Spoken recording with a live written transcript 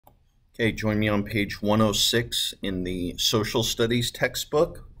Okay, join me on page 106 in the social studies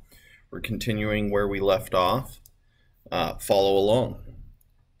textbook. We're continuing where we left off. Follow along.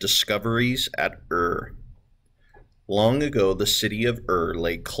 Discoveries at Ur. Long ago, the city of Ur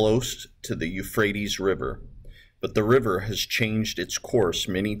lay close to the Euphrates River, but the river has changed its course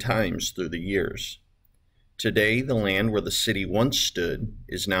many times through the years. Today, the land where the city once stood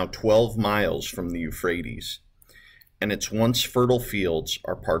is now 12 miles from the Euphrates, and its once fertile fields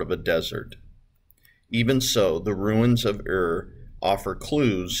are part of a desert. Even so, the ruins of Ur offer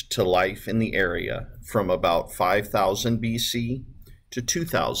clues to life in the area from about 5000 BC to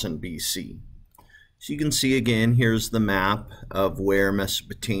 2000 BC. So you can see again, here's the map of where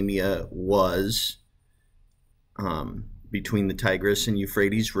Mesopotamia was between the Tigris and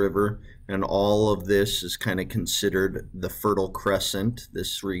Euphrates River, and all of this is kind of considered the Fertile Crescent,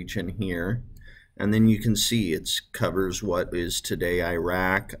 this region here. And then you can see it covers what is today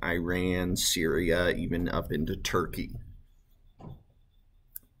Iraq, Iran, Syria, even up into Turkey.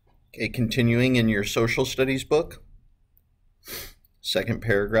 Okay, continuing in your social studies book, second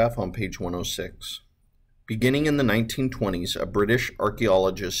paragraph on page 106. Beginning in the 1920s, a British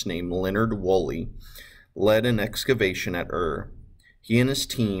archaeologist named Leonard Woolley led an excavation at Ur. He and his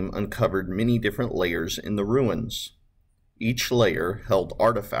team uncovered many different layers in the ruins. Each layer held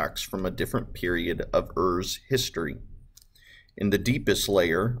artifacts from a different period of Ur's history. In the deepest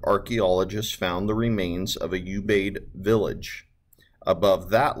layer, archaeologists found the remains of a Ubaid village. Above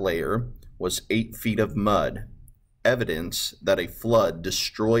that layer was 8 feet of mud, evidence that a flood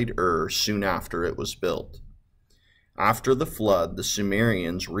destroyed Ur soon after it was built. After the flood, the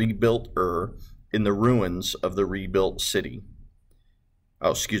Sumerians rebuilt Ur in the ruins of the rebuilt city.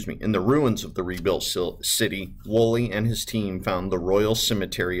 In the ruins of the rebuilt city, Woolley and his team found the royal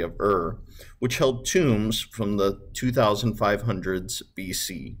cemetery of Ur, which held tombs from the 2500s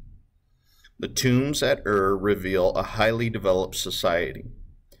BC. The tombs at Ur reveal a highly developed society.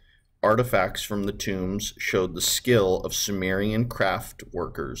 Artifacts from the tombs showed the skill of Sumerian craft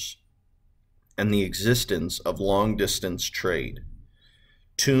workers and the existence of long-distance trade.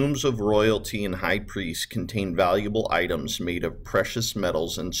 Tombs of royalty and high priests contain valuable items made of precious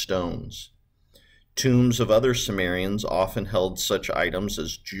metals and stones. Tombs of other Sumerians often held such items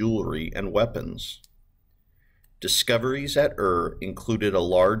as jewelry and weapons. Discoveries at Ur included a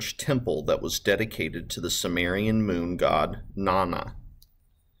large temple that was dedicated to the Sumerian moon god Nana.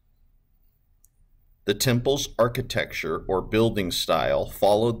 The temple's architecture or building style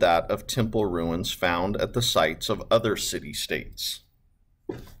followed that of temple ruins found at the sites of other city-states.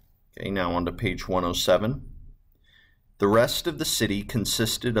 Okay, now on to page 107. The rest of the city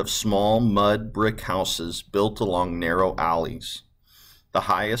consisted of small mud brick houses built along narrow alleys. The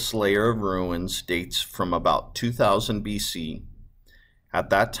highest layer of ruins dates from about 2000 BC. At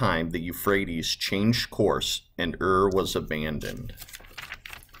that time, the Euphrates changed course and Ur was abandoned.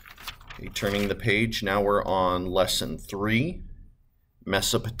 Okay, turning the page, now we're on lesson 3,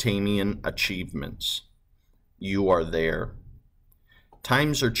 Mesopotamian achievements. You are there.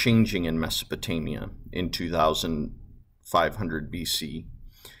 Times are changing in Mesopotamia in 2500 BC.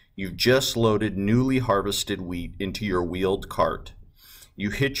 You've just loaded newly harvested wheat into your wheeled cart.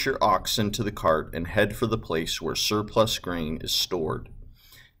 You hitch your oxen to the cart and head for the place where surplus grain is stored.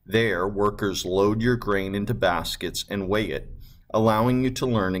 There, workers load your grain into baskets and weigh it, allowing you to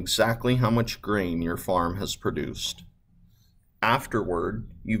learn exactly how much grain your farm has produced. Afterward,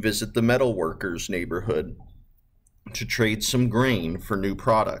 you visit the metal workers' neighborhood to trade some grain for new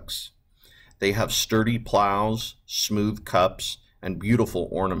products. They have sturdy plows, smooth cups, and beautiful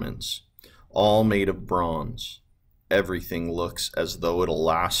ornaments, all made of bronze. Everything looks as though it'll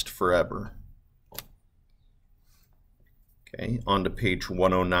last forever. Okay, on to page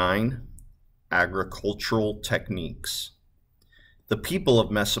 109, agricultural techniques. The people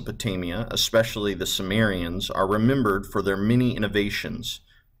of Mesopotamia, especially the Sumerians, are remembered for their many innovations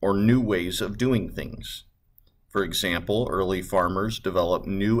or new ways of doing things. For example, early farmers developed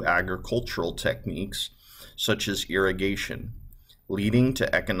new agricultural techniques such as irrigation, leading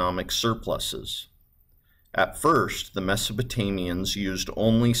to economic surpluses. At first, the Mesopotamians used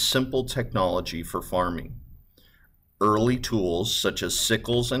only simple technology for farming. Early tools such as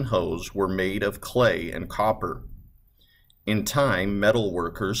sickles and hoes were made of clay and copper. In time, metal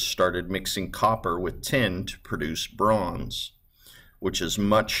workers started mixing copper with tin to produce bronze, which is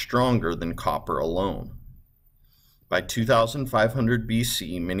much stronger than copper alone. By 2500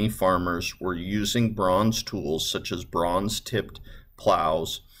 BC, many farmers were using bronze tools such as bronze-tipped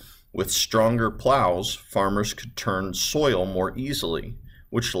plows. With stronger plows, farmers could turn soil more easily,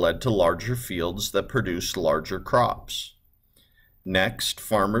 which led to larger fields that produced larger crops. Next,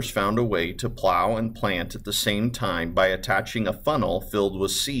 farmers found a way to plow and plant at the same time by attaching a funnel filled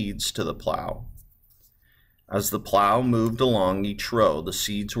with seeds to the plow. As the plow moved along each row, the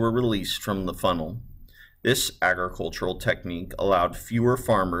seeds were released from the funnel. This agricultural technique allowed fewer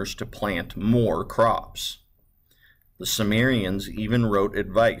farmers to plant more crops. The Sumerians even wrote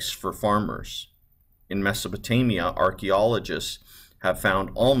advice for farmers. In Mesopotamia, archaeologists have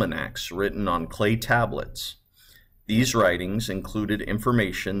found almanacs written on clay tablets. These writings included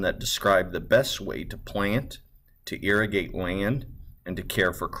information that described the best way to plant, to irrigate land, and to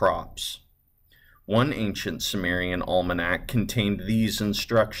care for crops. One ancient Sumerian almanac contained these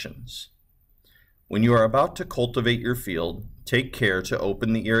instructions. When you are about to cultivate your field, take care to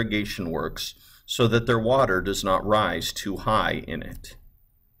open the irrigation works so that their water does not rise too high in it.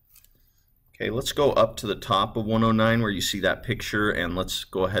 Okay, let's go up to the top of 109 where you see that picture, and let's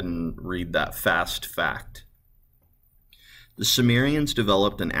go ahead and read that fast fact. The Sumerians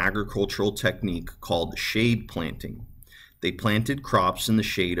developed an agricultural technique called shade planting. They planted crops in the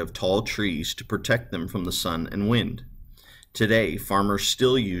shade of tall trees to protect them from the sun and wind. Today, farmers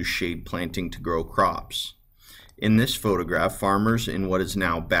still use shade planting to grow crops. In this photograph, farmers in what is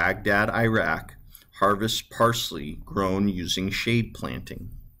now Baghdad, Iraq, harvest parsley grown using shade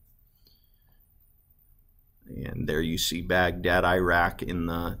planting. And there you see Baghdad, Iraq in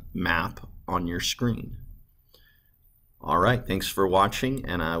the map on your screen. All right, thanks for watching,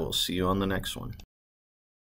 and I will see you on the next one.